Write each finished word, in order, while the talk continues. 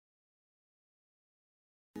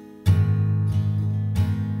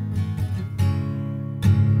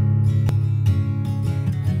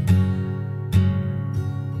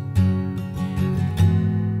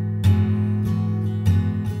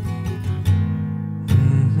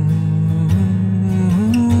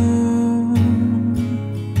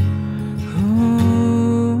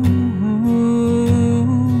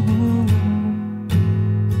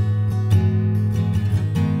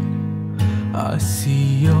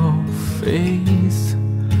your face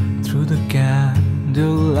through the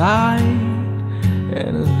candlelight,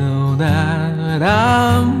 and I know that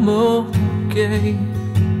I'm okay.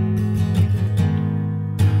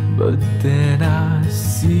 But then I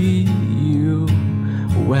see you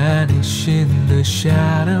vanish in the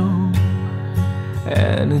shadow,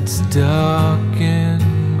 and it's dark and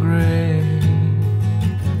gray.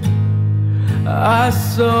 I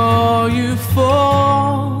saw you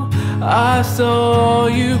fall, I saw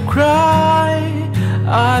you cry,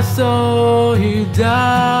 I saw you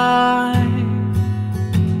die.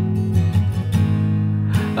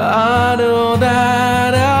 I know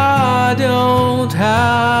that I don't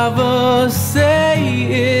have a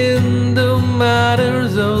say in the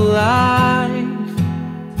matters of life,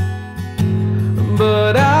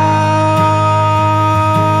 but I'll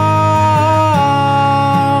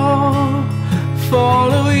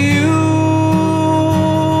follow you,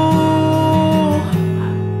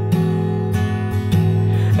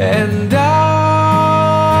 and I'll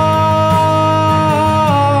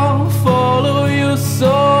follow your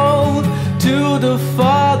soul to the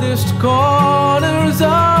farthest corners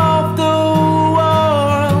of the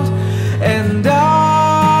world, and I've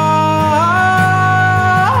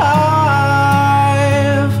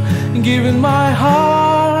given my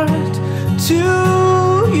heart to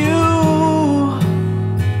you,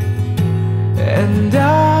 and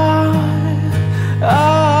I'll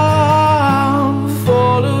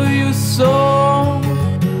follow your soul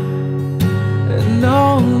and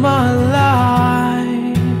all my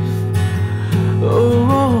life.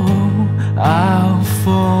 Oh, I'll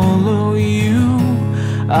follow you,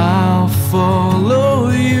 I'll follow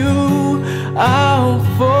you, I'll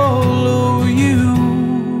follow you,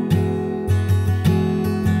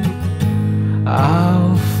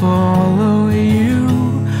 I'll follow you,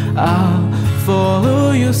 I'll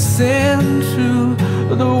follow your scent through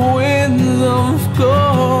the winds of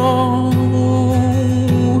gold.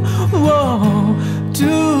 Whoa,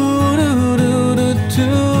 do do do do do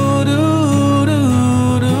do do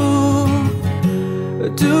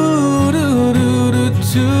do do do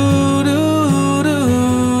do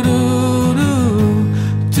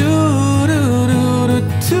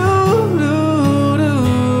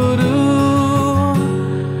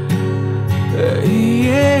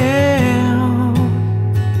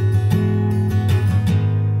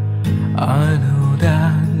I know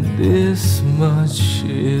that this much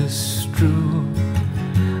is true,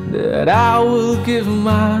 that I will give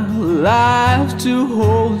my life to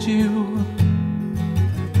hold you.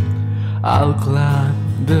 I'll climb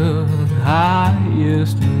the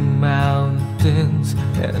highest mountains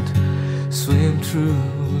and swim through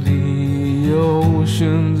the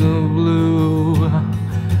oceans of blue.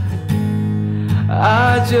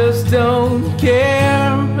 I just don't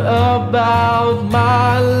care about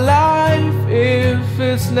my life if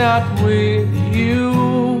it's not with you.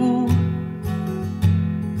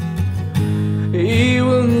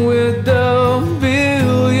 Even with the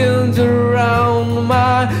billions around,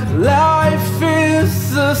 my life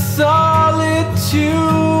is a solitude,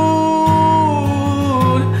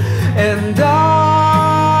 and I'll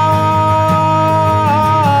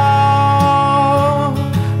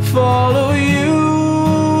follow you,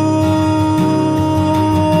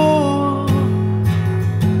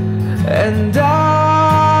 and I'll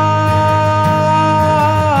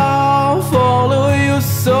follow your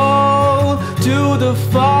soul to the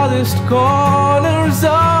farthest corner